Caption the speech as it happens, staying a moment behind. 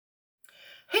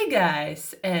Hey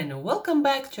guys, and welcome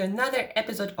back to another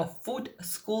episode of Food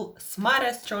School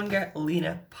Smarter, Stronger,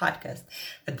 Leaner podcast.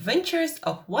 Adventures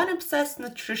of one obsessed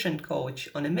nutrition coach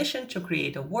on a mission to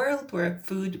create a world where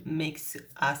food makes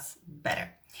us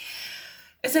better.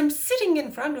 As I'm sitting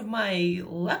in front of my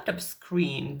laptop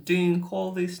screen doing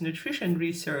all this nutrition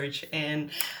research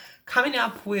and coming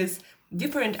up with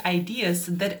different ideas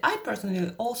that I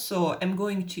personally also am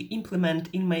going to implement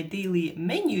in my daily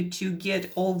menu to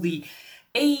get all the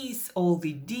A's, all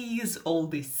the D's, all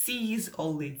the C's,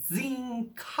 all the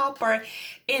zinc, copper,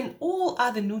 and all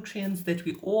other nutrients that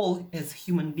we all as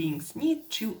human beings need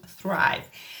to thrive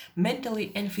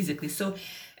mentally and physically. So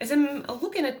as I'm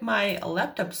looking at my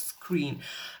laptop screen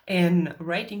and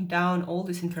writing down all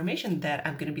this information that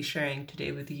I'm going to be sharing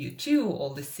today with you too,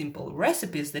 all the simple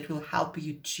recipes that will help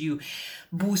you to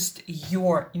boost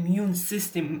your immune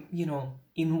system,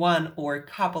 in one or a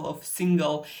couple of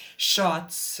single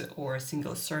shots or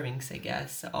single servings, I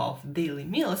guess, of daily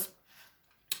meals,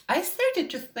 I started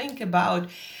to think about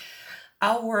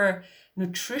our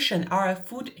nutrition, our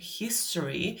food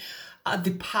history,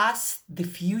 the past, the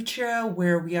future,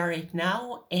 where we are right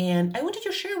now. And I wanted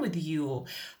to share with you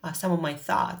some of my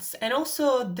thoughts and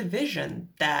also the vision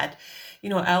that,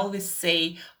 I always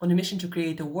say on a mission to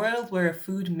create a world where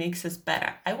food makes us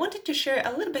better. I wanted to share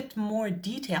a little bit more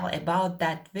detail about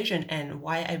that vision and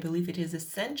why I believe it is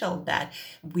essential that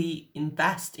we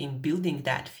invest in building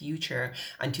that future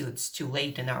until it's too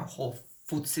late and our whole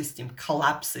food system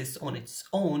collapses on its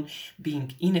own,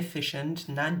 being inefficient,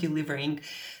 not delivering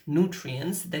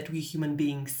nutrients that we human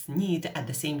beings need, at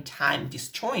the same time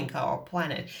destroying our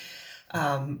planet.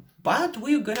 But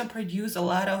we're gonna produce a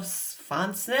lot of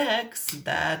fun snacks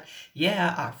that,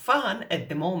 are fun at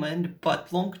the moment,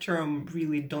 but long term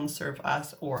really don't serve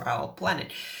us or our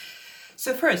planet.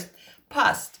 So first,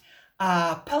 past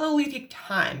Paleolithic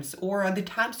times or the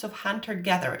times of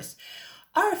hunter-gatherers.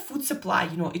 Our food supply,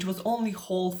 it was only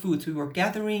whole foods. We were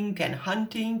gathering and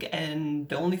hunting, and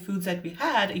the only foods that we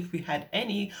had, if we had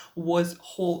any, was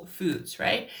whole foods,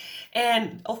 right?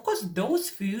 And of course, those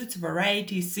foods,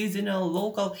 variety, seasonal,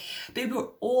 local, they were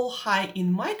all high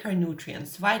in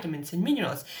micronutrients, vitamins, and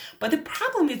minerals. But the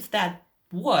problem is that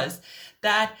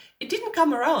it didn't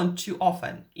come around too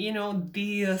often.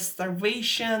 The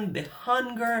starvation, the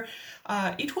hunger,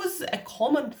 it was a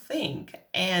common thing.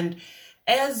 And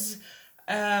as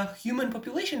human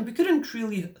population, we couldn't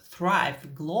really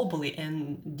thrive globally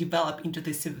and develop into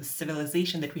the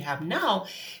civilization that we have now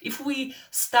if we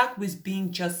stuck with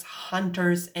being just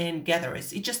hunters and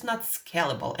gatherers. It's just not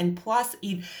scalable, and plus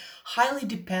it highly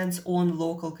depends on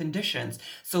local conditions.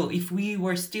 So if we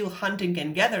were still hunting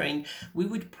and gathering, we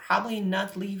would probably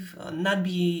not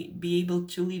be able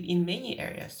to live in many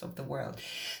areas of the world.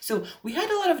 So we had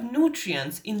a lot of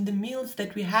nutrients in the meals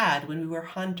that we had when we were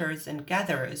hunters and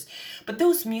gatherers, but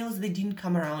those meals, they didn't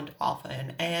come around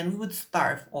often, and we would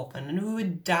starve often, and we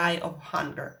would die of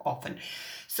hunger often.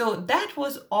 So that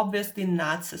was obviously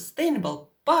not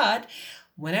sustainable. But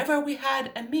whenever we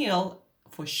had a meal,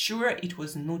 for sure it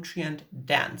was nutrient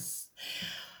dense.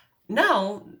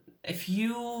 Now, a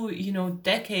few,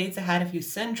 decades ahead, a few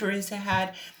centuries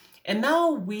ahead, and now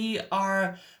we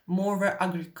are more of an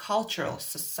agricultural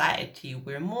society.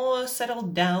 We're more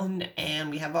settled down and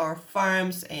we have our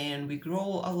farms and we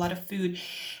grow a lot of food.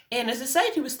 And as a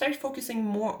society, we start focusing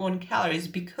more on calories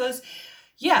because,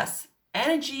 yes,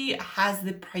 energy has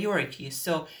the priority.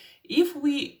 So if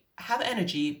we have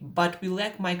energy but we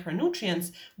lack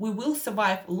micronutrients, we will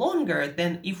survive longer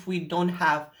than if we don't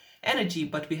have energy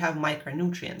but we have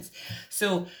micronutrients.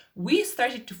 So we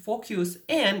started to focus,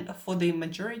 and for the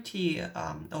majority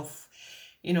of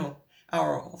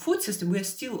our food system, we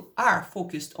still are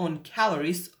focused on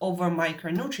calories over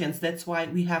micronutrients. That's why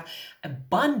we have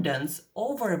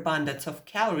overabundance of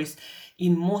calories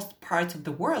in most parts of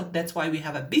the world. That's why we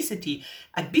have obesity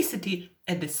at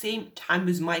the same time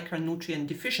with micronutrient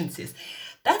deficiencies.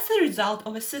 That's the result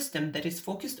of a system that is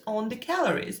focused on the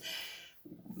calories,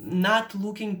 not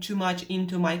looking too much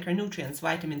into micronutrients,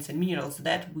 vitamins, and minerals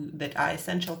that are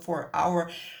essential for our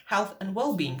health and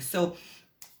well-being. So,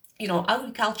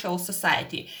 agricultural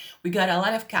society, we got a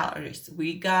lot of calories,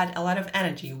 we got a lot of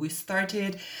energy. We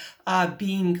started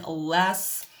being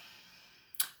less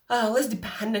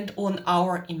dependent on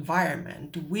our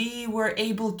environment. We were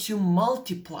able to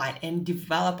multiply and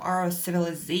develop our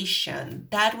civilization.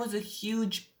 That was a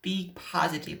huge, big,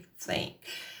 positive thing.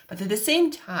 But at the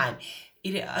same time,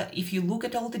 if you look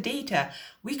at all the data,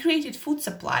 we created food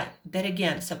supply that,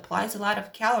 again, supplies a lot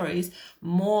of calories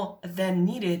more than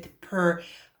needed per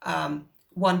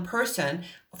one person,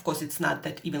 of course, it's not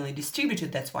that evenly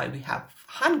distributed. That's why we have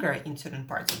hunger in certain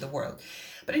parts of the world.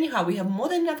 But anyhow, we have more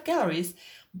than enough calories,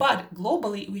 but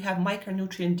globally, we have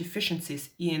micronutrient deficiencies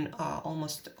in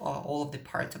almost all of the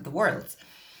parts of the world.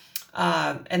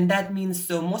 And that means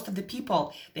so most of the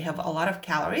people, they have a lot of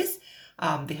calories,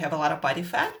 they have a lot of body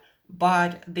fat,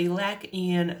 but they lack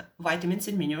in vitamins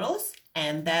and minerals.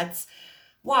 And that's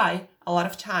why a lot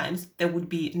of times there would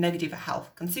be negative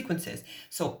health consequences.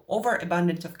 So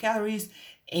overabundance of calories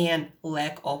and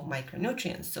lack of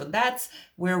micronutrients. So that's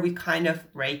where we kind of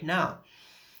right now.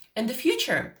 In the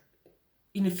future,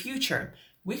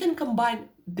 we can combine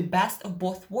the best of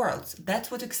both worlds. That's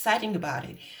what's exciting about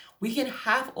it. We can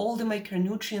have all the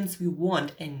micronutrients we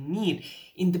want and need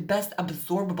in the best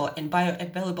absorbable and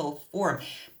bioavailable form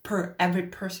per every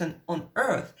person on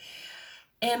Earth.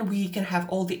 And we can have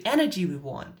all the energy we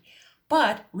want.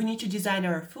 But we need to design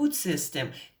our food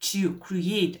system to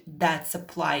create that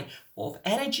supply of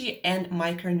energy and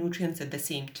micronutrients at the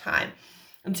same time.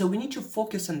 And so we need to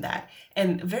focus on that.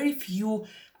 And very few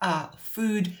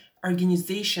food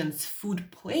organizations, food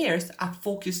players are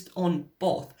focused on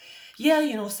both.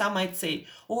 Yeah, some might say,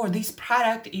 oh, this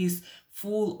product is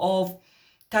full of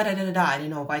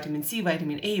vitamin C,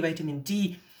 vitamin A, vitamin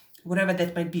D, whatever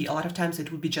that might be. A lot of times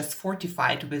it would be just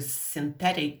fortified with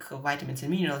synthetic vitamins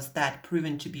and minerals that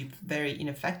proven to be very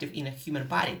ineffective in a human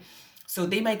body. So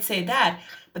they might say that,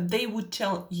 but they would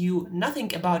tell you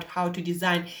nothing about how to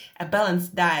design a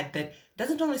balanced diet that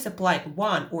doesn't only supply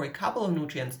one or a couple of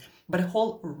nutrients, but a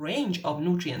whole range of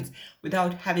nutrients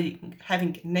without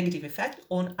having negative effect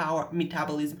on our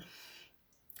metabolism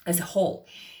as a whole.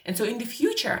 And so in the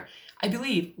future, I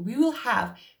believe we will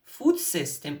have food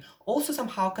system also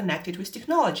somehow connected with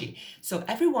technology. So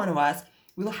every one of us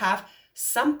will have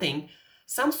some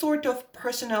sort of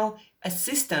personal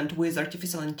assistant with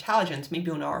artificial intelligence,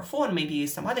 maybe on our phone, maybe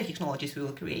some other technologies we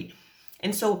will create.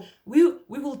 And so we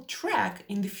will track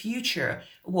in the future,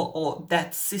 or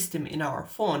that system in our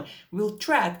phone will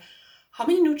track how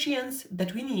many nutrients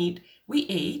that we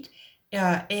ate,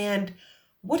 and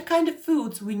what kind of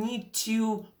foods we need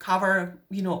to cover,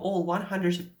 all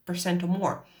 100% or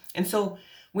more. And so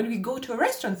when we go to a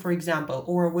restaurant, for example,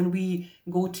 or when we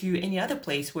go to any other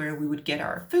place where we would get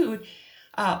our food,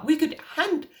 we could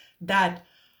hand that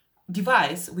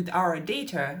device with our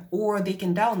data, or they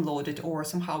can download it, or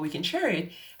somehow we can share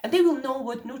it, and they will know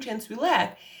what nutrients we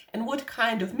lack and what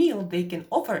kind of meal they can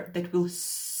offer that will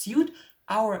suit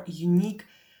our unique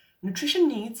nutrition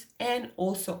needs and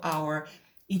also our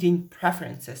eating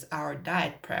preferences, our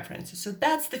diet preferences. So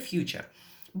that's the future.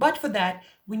 But for that,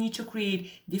 we need to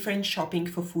create different shopping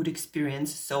for food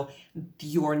experience so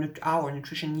our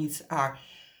nutrition needs are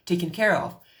taken care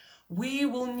of. We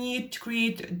will need to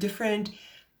create different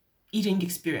eating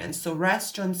experience. So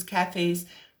restaurants, cafes,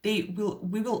 we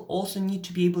will also need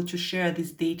to be able to share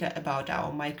this data about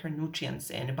our micronutrients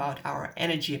and about our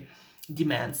energy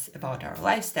demands, about our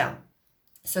lifestyle.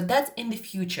 So that's in the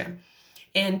future.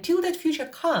 And till that future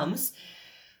comes,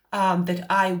 that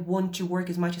I want to work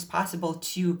as much as possible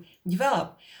to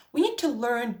develop, we need to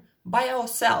learn by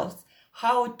ourselves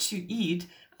how to eat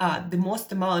the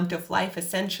most amount of life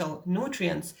essential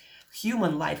nutrients,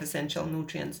 human life essential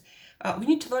nutrients. We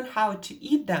need to learn how to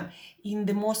eat them in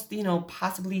the most,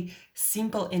 possibly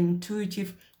simple and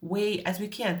intuitive way as we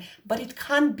can. But it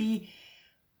can't be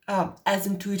as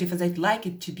intuitive as I'd like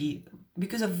it to be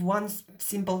because of one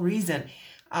simple reason.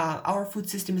 Our food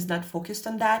system is not focused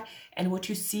on that. And what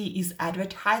you see is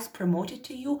advertised, promoted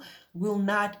to you, will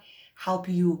not help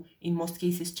you in most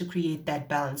cases to create that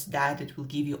balanced diet that will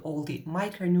give you all the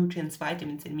micronutrients,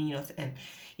 vitamins and minerals, and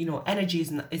energy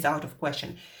is out of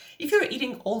question. If you're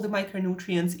eating all the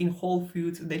micronutrients in whole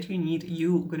foods that you need,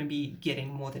 you're going to be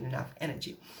getting more than enough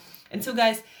energy. And so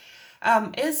guys,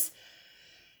 as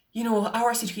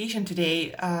our situation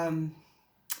today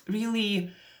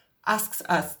really asks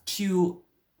us to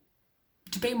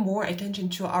pay more attention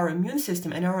to our immune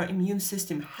system and our immune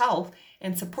system health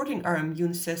and supporting our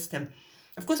immune system.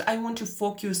 Of course, I want to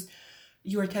focus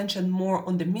your attention more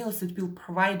on the meals that will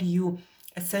provide you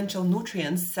essential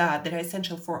nutrients that are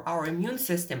essential for our immune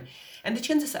system. And the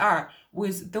chances are,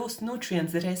 with those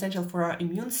nutrients that are essential for our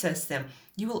immune system,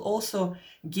 you will also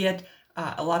get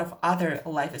a lot of other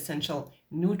life essential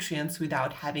nutrients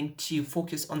without having to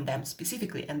focus on them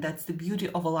specifically. And that's the beauty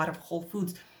of a lot of whole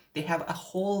foods. They have a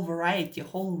whole variety, a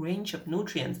whole range of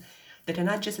nutrients that are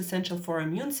not just essential for our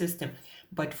immune system,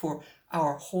 but for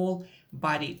our whole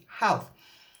body health.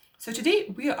 So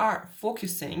today we are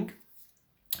focusing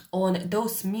on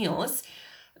those meals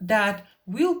that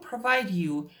will provide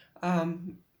you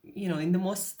in the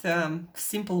most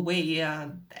simple way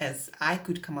as I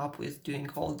could come up with doing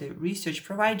all the research,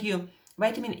 provide you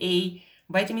vitamin A,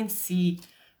 vitamin C,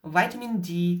 vitamin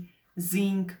D,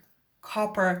 zinc,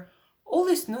 copper, all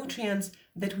these nutrients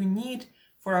that we need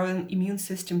for our immune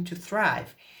system to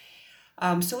thrive.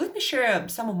 So let me share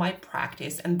some of my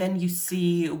practice, and then you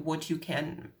see what you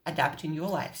can adapt in your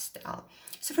lifestyle.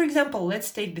 So for example,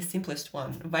 let's take the simplest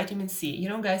one, vitamin C.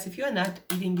 Guys, if you are not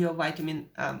eating your vitamin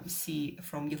C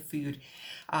from your food,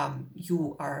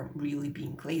 you are really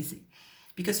being lazy.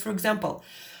 Because for example,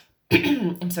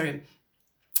 I'm sorry,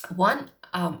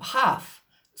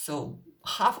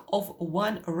 half of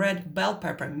one red bell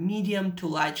pepper, medium to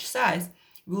large size,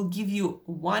 will give you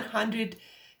 100%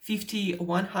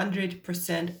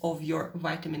 of your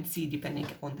vitamin C, depending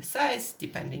on the size,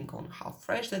 depending on how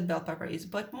fresh that bell pepper is.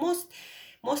 But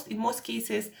in most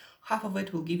cases, half of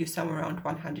it will give you somewhere around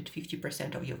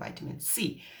 150% of your vitamin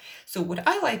C. So what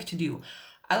I like to do,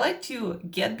 I like to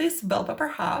get this bell pepper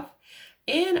half,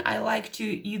 and I like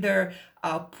to either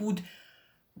put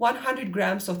 100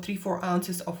 grams of 3-4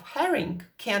 ounces of herring,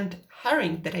 canned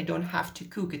herring that I don't have to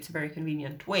cook. It's a very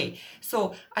convenient way.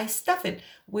 So I stuff it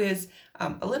with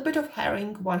a little bit of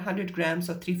herring, 100 grams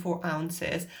or 3-4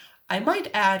 ounces. I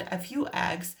might add a few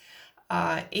eggs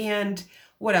and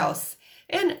what else?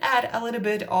 And add a little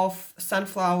bit of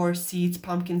sunflower seeds,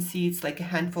 pumpkin seeds, like a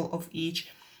handful of each.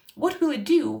 What will it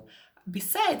do?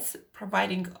 Besides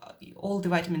providing all the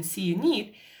vitamin C you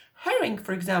need, herring,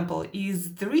 for example,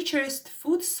 is the richest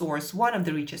food source, one of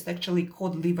the richest. Actually,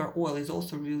 cod liver oil is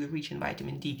also really rich in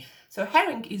vitamin D. So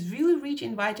herring is really rich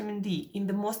in vitamin D, in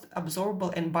the most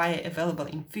absorbable and bioavailable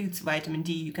in foods vitamin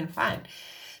D you can find.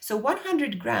 So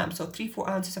 100 grams or 3-4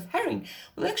 ounces of herring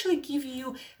will actually give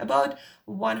you about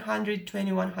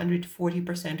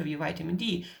 120-140% of your vitamin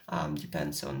D.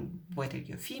 Depends on whether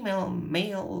you're female,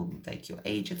 male, like your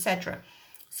age, etc.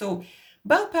 So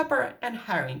bell pepper and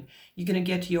herring, you're going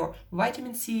to get your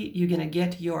vitamin C, you're going to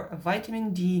get your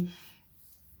vitamin D.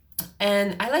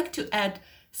 And I like to add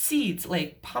seeds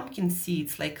like pumpkin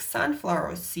seeds, like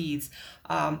sunflower seeds,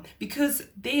 because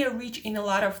they are rich in a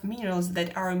lot of minerals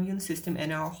that our immune system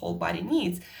and our whole body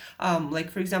needs. Like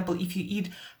for example, if you eat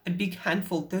a big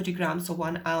handful, 30 grams or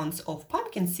 1 ounce of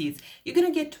pumpkin seeds, you're going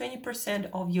to get 20%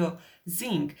 of your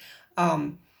zinc.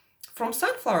 From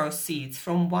sunflower seeds,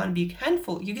 from one big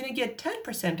handful, you're going to get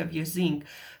 10% of your zinc,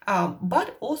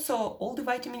 but also all the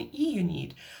vitamin E you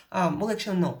need. Well,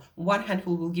 actually, no, one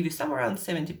handful will give you somewhere around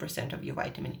 70% of your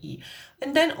vitamin E.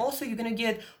 And then also you're going to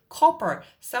get copper,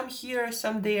 some here,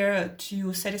 some there,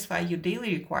 to satisfy your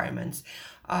daily requirements.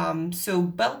 So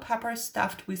bell pepper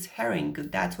stuffed with herring,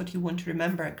 that's what you want to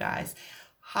remember, guys.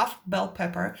 Half bell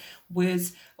pepper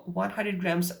with 100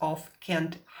 grams of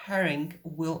canned herring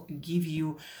will give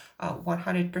you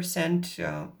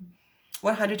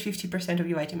 150% of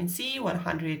your vitamin C,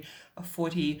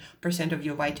 140% of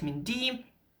your vitamin D.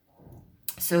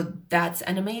 So that's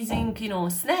an amazing,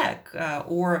 snack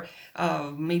or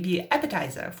maybe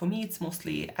appetizer. For me, it's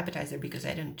mostly appetizer because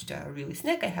I don't really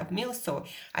snack. I have meals, so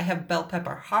I have bell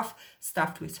pepper half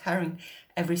stuffed with herring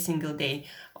every single day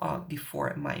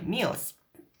before my meals.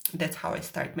 That's how I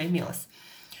start my meals.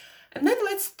 And then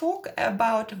let's talk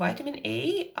about vitamin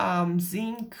A,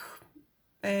 zinc,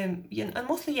 and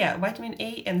mostly, vitamin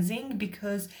A and zinc,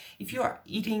 because if you are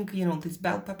eating, this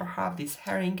bell pepper half, this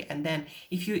herring, and then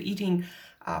if you're eating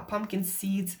pumpkin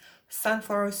seeds,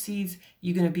 sunflower seeds,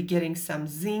 you're going to be getting some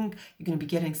zinc, you're going to be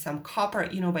getting some copper.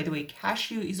 By the way,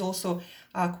 cashew is also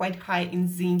quite high in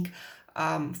zinc.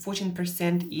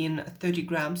 14% in 30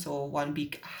 grams or one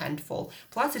big handful.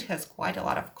 Plus it has quite a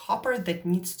lot of copper that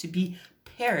needs to be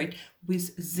paired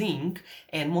with zinc,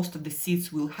 and most of the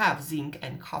seeds will have zinc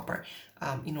and copper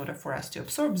in order for us to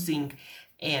absorb zinc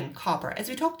and copper. As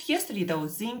we talked yesterday, though,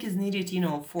 zinc is needed,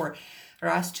 for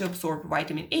us to absorb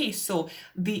vitamin A. So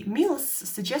the meals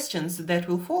suggestions that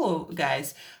will follow,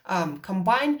 guys,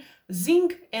 combine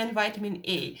zinc and vitamin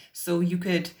A. So you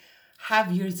could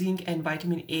have your zinc and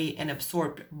vitamin A and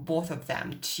absorb both of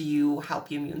them to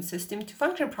help your immune system to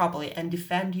function properly and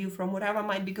defend you from whatever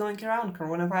might be going around,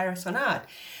 coronavirus or not.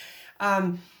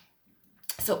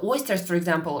 So oysters, for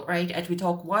example, right? As we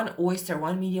talk, one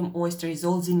medium oyster is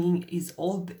all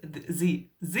the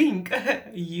zinc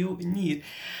you need.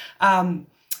 And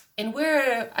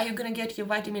where are you going to get your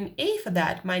vitamin A for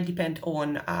that might depend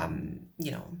on,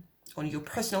 on your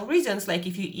personal reasons. Like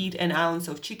if you eat an ounce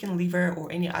of chicken liver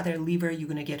or any other liver, you're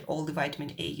going to get all the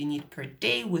vitamin A you need per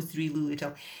day with really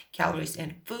little calories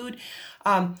and food.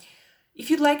 If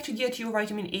you'd like to get your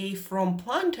vitamin A from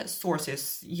plant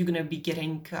sources, you're going to be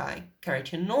getting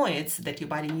carotenoids that your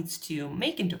body needs to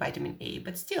make into vitamin A,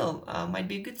 but still might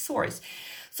be a good source.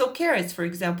 So carrots, for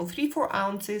example, 3-4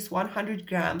 ounces, 100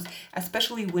 grams,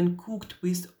 especially when cooked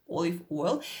with olive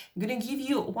oil, going to give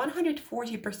you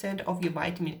 140% of your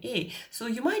vitamin A. So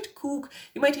you might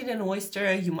eat an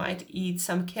oyster, you might eat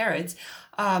some carrots.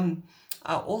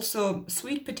 Also,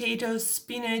 sweet potatoes,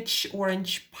 spinach,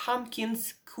 orange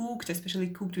pumpkins, cooked, especially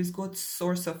cooked with good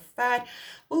source of fat,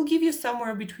 will give you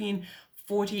somewhere between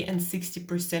 40 and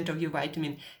 60% of your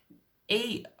vitamin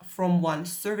A from one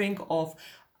serving of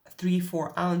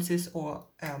 3-4 ounces or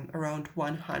around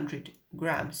 100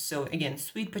 grams. So again,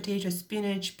 sweet potato,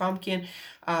 spinach, pumpkin,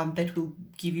 that will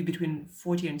give you between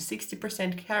 40 and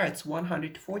 60%, carrots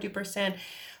 140%,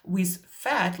 with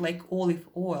fat like olive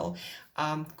oil,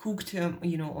 cooked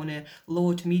on a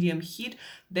low to medium heat.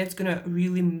 That's gonna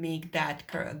really make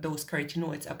those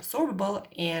carotenoids absorbable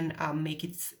and make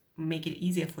it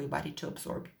easier for your body to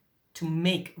absorb, to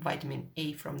make vitamin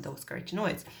A from those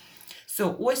carotenoids.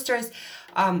 So oysters,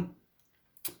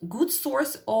 good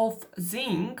source of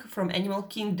zinc from animal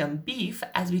kingdom. Beef,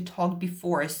 as we talked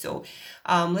before, so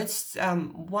let's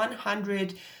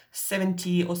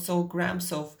 170 or so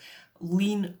grams of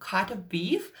lean cut of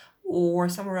beef, or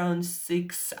somewhere around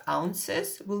 6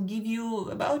 ounces, will give you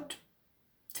about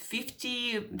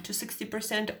 50 to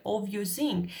 60% of your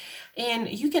zinc. And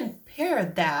you can pair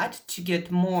that to get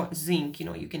more zinc.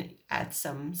 You can add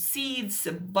some seeds,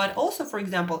 but also, for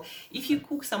example, if you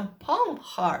cook some palm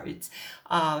hearts,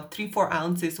 3-4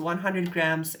 ounces, 100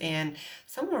 grams, and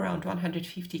somewhere around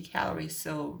 150 calories.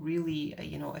 So really,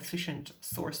 efficient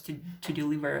source to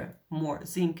deliver more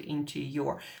zinc into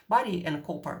your body, and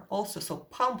copper also. So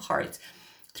palm hearts,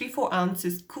 3-4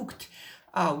 ounces cooked,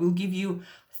 will give you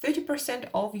 30%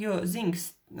 of your zinc,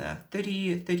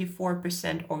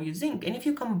 34% of your zinc. And if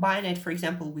you combine it, for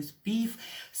example, with beef,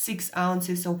 6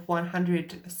 ounces of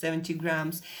 170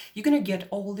 grams, you're going to get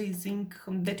all the zinc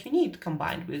that you need,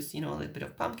 combined with, a little bit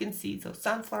of pumpkin seeds or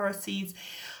sunflower seeds.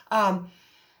 Also,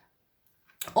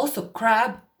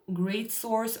 crab, great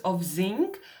source of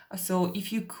zinc. So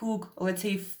if you cook, let's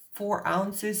say, 4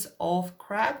 ounces of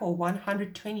crab or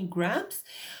 120 grams,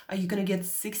 you're going to get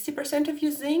 60% of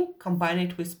your zinc. Combine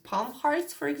it with palm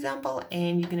hearts, for example,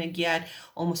 and you're going to get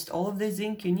almost all of the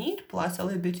zinc you need, plus a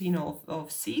little bit,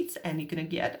 of seeds, and you're going to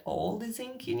get all the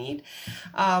zinc you need.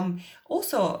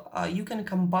 Also, you can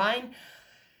combine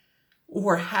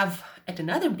or have at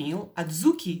another meal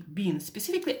adzuki beans,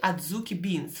 specifically adzuki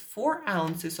beans. 4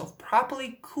 ounces of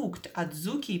properly cooked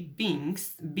adzuki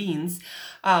beans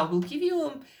will give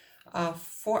you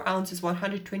 4 ounces,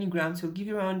 120 grams, will give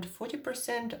you around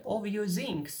 40% of your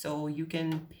zinc. So you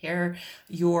can pair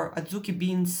your adzuki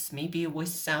beans maybe with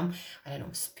some,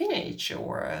 spinach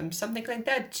or something like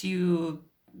that to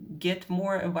get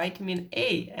more vitamin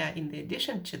A in the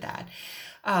addition to that.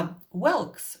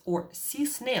 Whelks or sea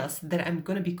snails that I'm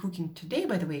going to be cooking today,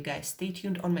 by the way, guys, stay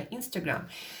tuned on my Instagram.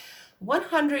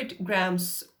 100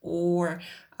 grams or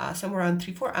somewhere around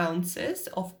 3-4 ounces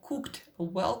of cooked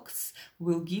whelks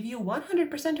will give you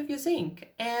 100% of your zinc,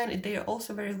 and they are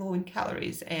also very low in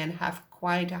calories and have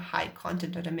quite a high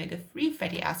content of omega-3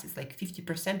 fatty acids, like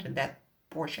 50% in that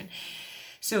portion.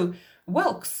 So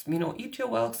whelks, eat your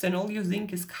whelks and all your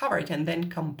zinc is covered, and then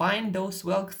combine those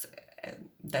whelks.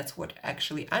 That's what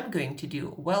actually I'm going to do.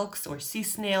 Whelks or sea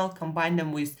snail, combine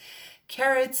them with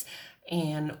carrots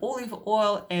and olive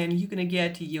oil, and you're gonna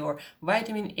get your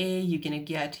vitamin A, you're gonna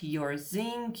get your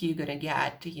zinc, you're gonna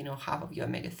get half of your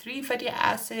omega-3 fatty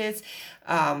acids,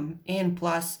 and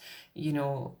plus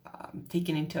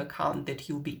taking into account that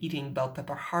you'll be eating bell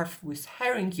pepper half with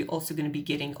herring, you're also gonna be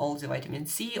getting all the vitamin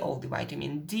C, all the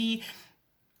vitamin D,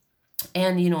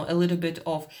 and a little bit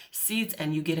of seeds,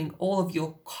 and you're getting all of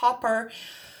your copper.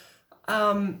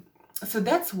 So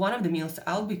that's one of the meals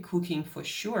I'll be cooking for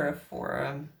sure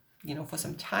for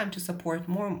some time to support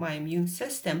more my immune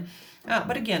system.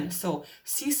 But again, so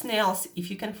sea snails,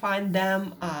 if you can find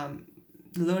them,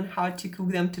 learn how to cook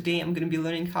them. Today I'm going to be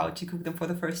learning how to cook them for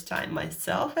the first time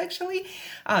myself, actually,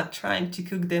 trying to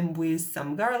cook them with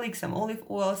some garlic, some olive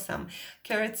oil, some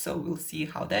carrots. So we'll see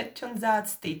how that turns out.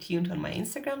 Stay tuned on my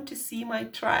Instagram to see my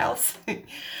trials.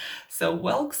 So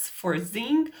whelks for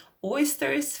zinc,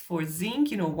 oysters for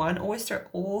zinc, one oyster,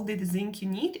 all the zinc you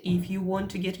need. If you want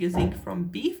to get your zinc from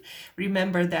beef,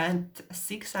 remember that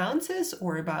 6 ounces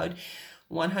or about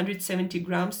 170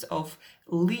 grams of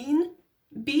lean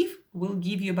Beef will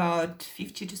give you about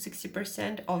 50 to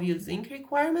 60% of your zinc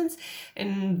requirements,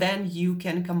 and then you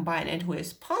can combine it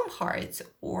with palm hearts,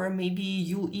 or maybe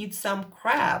you'll eat some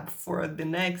crab for the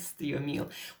next your meal,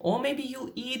 or maybe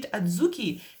you'll eat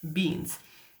adzuki beans.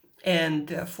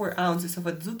 And 4 ounces of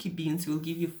adzuki beans will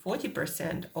give you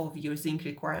 40% of your zinc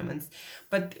requirements.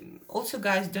 But also,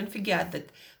 guys, don't forget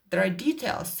that there are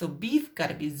details. So beef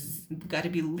gotta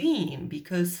be lean,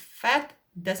 because fat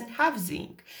doesn't have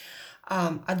zinc.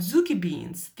 Adzuki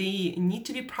beans, they need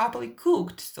to be properly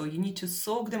cooked, so you need to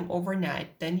soak them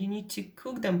overnight. Then you need to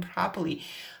cook them properly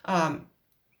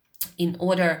in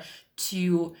order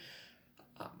to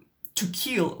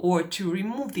kill or to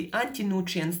remove the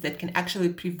anti-nutrients that can actually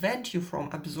prevent you from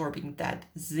absorbing that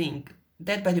zinc.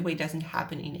 That, by the way, doesn't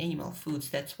happen in animal foods.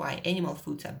 That's why animal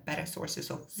foods are better sources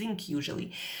of zinc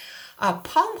usually.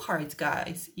 Palm hearts,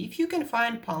 guys, if you can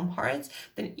find palm hearts,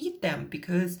 then eat them,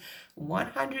 because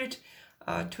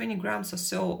 120 grams or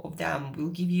so of them will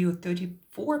give you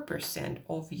 34%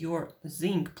 of your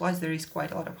zinc. Plus, there is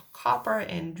quite a lot of copper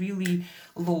and really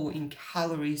low in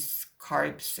calories,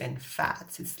 carbs, and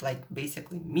fats. It's like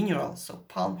basically minerals. So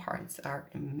palm hearts are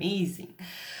amazing.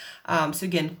 So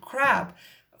again, crab,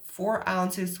 4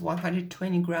 ounces,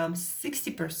 120 grams,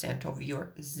 60% of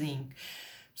your zinc.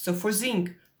 So for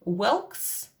zinc,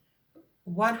 whelks,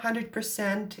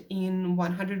 100% in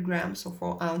 100 grams, so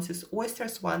 4 ounces.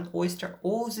 Oysters, 1 oyster,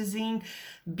 all the zinc.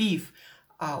 Beef,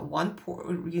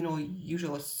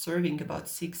 usual serving about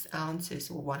 6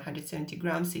 ounces or 170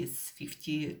 grams is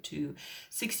 50 to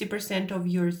 60% of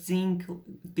your zinc.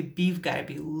 The beef gotta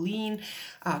be lean.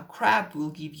 Crab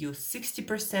will give you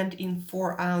 60% in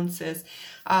 4 ounces.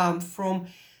 From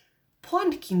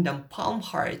Pond Kingdom, palm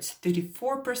hearts,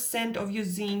 34% of your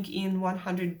zinc in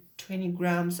 120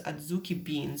 grams. Adzuki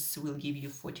beans will give you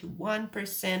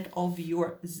 41% of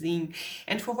your zinc.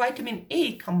 And for vitamin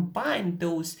A, combine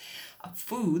those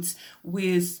foods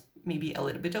with maybe a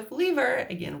little bit of liver.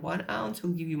 Again, 1 ounce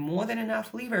will give you more than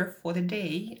enough liver for the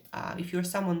day. If you're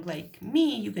someone like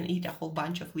me, you can eat a whole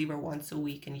bunch of liver once a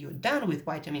week and you're done with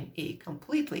vitamin A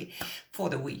completely for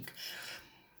the week.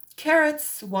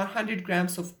 Carrots, 100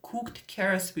 grams of cooked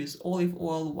carrots with olive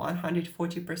oil,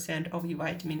 140% of your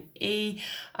vitamin A.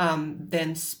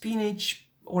 Then spinach,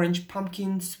 orange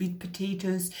pumpkin, sweet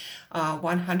potatoes,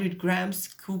 100 grams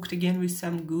cooked again with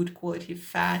some good quality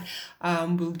fat,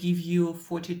 will give you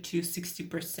 40 to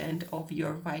 60% of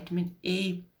your vitamin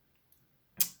A.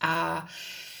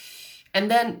 And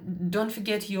then don't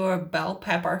forget your bell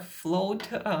pepper float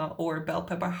or bell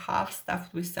pepper half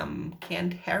stuffed with some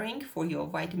canned herring for your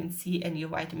vitamin C and your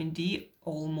vitamin D,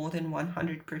 all more than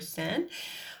 100%.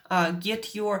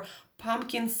 Get your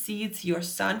pumpkin seeds, your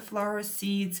sunflower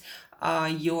seeds,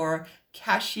 your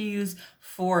cashews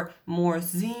for more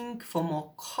zinc, for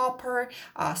more copper,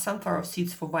 sunflower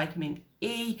seeds for vitamin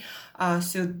A.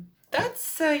 So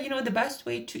that's the best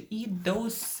way to eat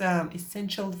those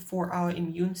essential for our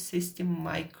immune system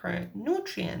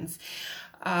micronutrients.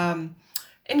 And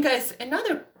guys,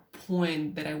 another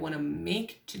point that I want to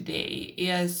make today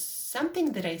is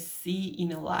something that I see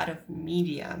in a lot of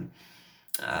media.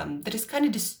 That is kind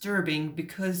of disturbing,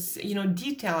 because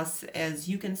details, as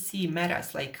you can see,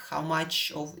 matters, like how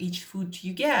much of each food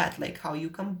you get, like how you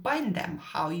combine them,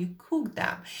 how you cook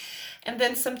them. And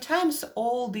then sometimes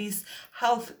all these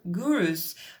health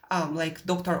gurus, like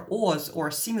Dr. Oz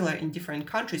or similar in different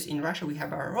countries, in Russia we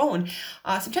have our own,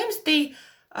 sometimes they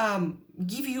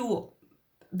give you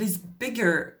this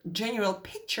bigger general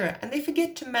picture and they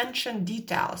forget to mention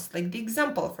details. Like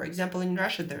for example, in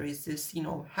Russia there is this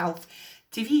health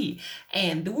TV,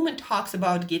 and the woman talks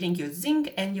about getting your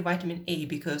zinc and your vitamin A,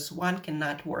 because one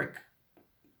cannot work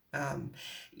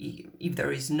if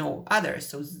there is no other.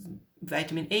 So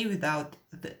vitamin A without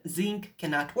the zinc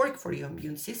cannot work for your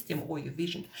immune system or your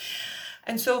vision.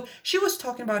 And so she was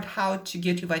talking about how to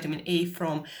get your vitamin A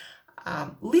from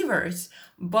livers,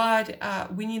 but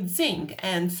we need zinc.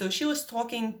 And so she was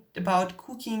talking about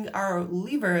cooking our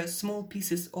liver, small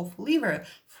pieces of liver,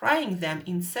 frying them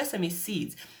in sesame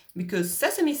seeds, because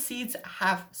sesame seeds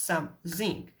have some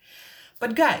zinc.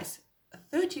 But guys,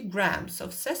 30 grams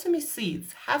of sesame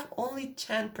seeds have only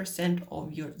 10%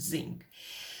 of your zinc.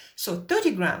 So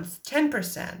 30 grams,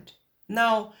 10%.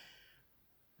 Now,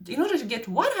 in order to get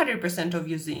 100% of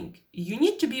your zinc, you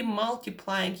need to be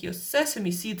multiplying your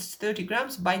sesame seeds 30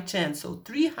 grams by 10, so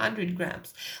 300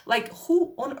 grams. Like,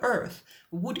 who on earth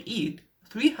would eat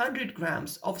 300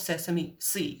 grams of sesame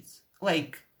seeds?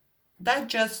 Like, that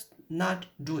just not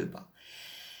doable.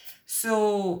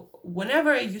 So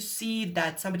whenever you see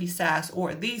that somebody says,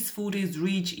 or this food is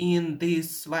rich in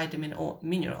this vitamin or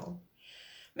mineral,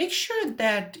 make sure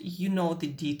that you know the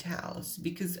details,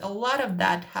 because a lot of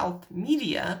that health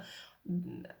media,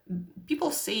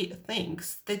 people say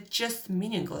things that just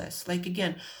meaningless. Like,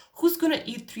 again, who's gonna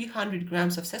eat 300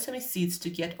 grams of sesame seeds to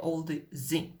get all the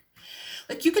zinc?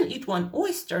 Like, you can eat one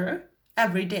oyster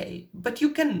every day, but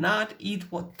you cannot eat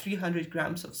 300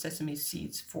 grams of sesame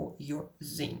seeds for your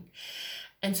zinc.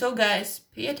 And so, guys,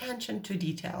 pay attention to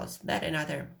details. That's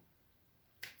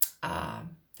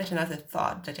another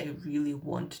thought that I really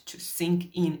want to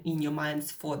sink in your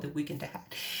minds for the weekend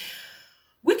ahead.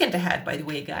 Weekend ahead, by the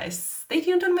way, guys, stay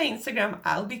tuned on my Instagram.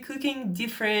 I'll be cooking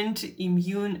different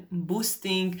immune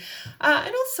boosting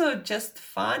and also just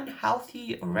fun,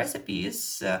 healthy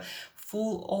recipes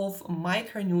full of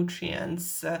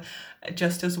micronutrients,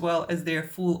 just as well as they're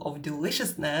full of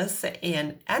deliciousness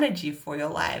and energy for your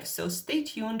life. So stay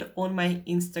tuned on my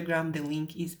Instagram. The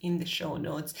link is in the show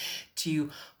notes to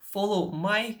follow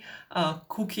my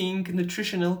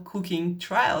nutritional cooking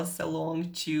trials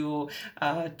along, to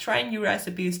try new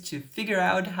recipes, to figure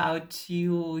out how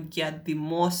to get the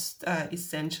most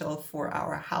essential for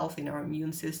our health in our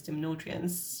immune system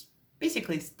nutrients.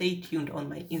 Basically, stay tuned on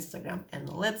my Instagram and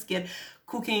let's get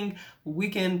cooking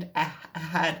weekend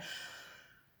ahead.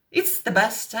 It's the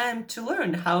best time to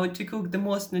learn how to cook the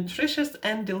most nutritious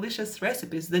and delicious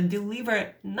recipes that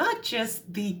deliver not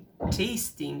just the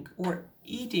tasting or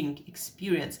eating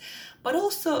experience, but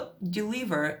also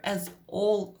deliver, as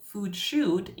all food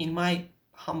should, in my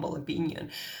humble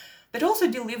opinion, that also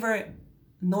deliver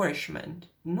nourishment,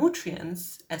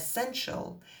 nutrients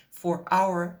essential for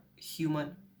our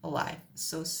human life.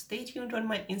 So stay tuned on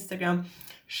my Instagram,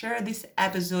 share this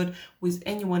episode with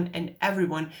anyone and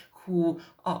everyone who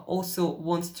also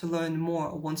wants to learn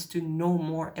more, wants to know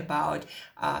more about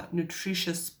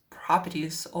nutritious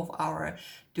properties of our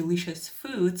delicious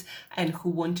foods, and who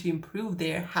want to improve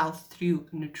their health through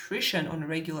nutrition on a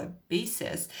regular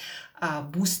basis,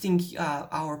 boosting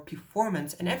our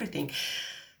performance and everything.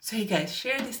 So hey guys,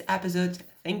 share this episode.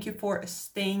 Thank you for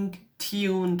staying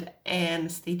tuned,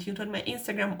 and stay tuned on my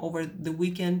Instagram over the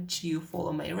weekend to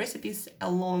follow my recipes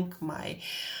along, my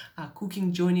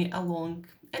cooking journey along.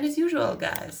 And as usual,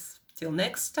 guys, till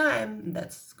next time,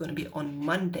 that's going to be on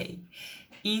Monday,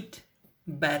 eat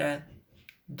better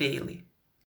daily.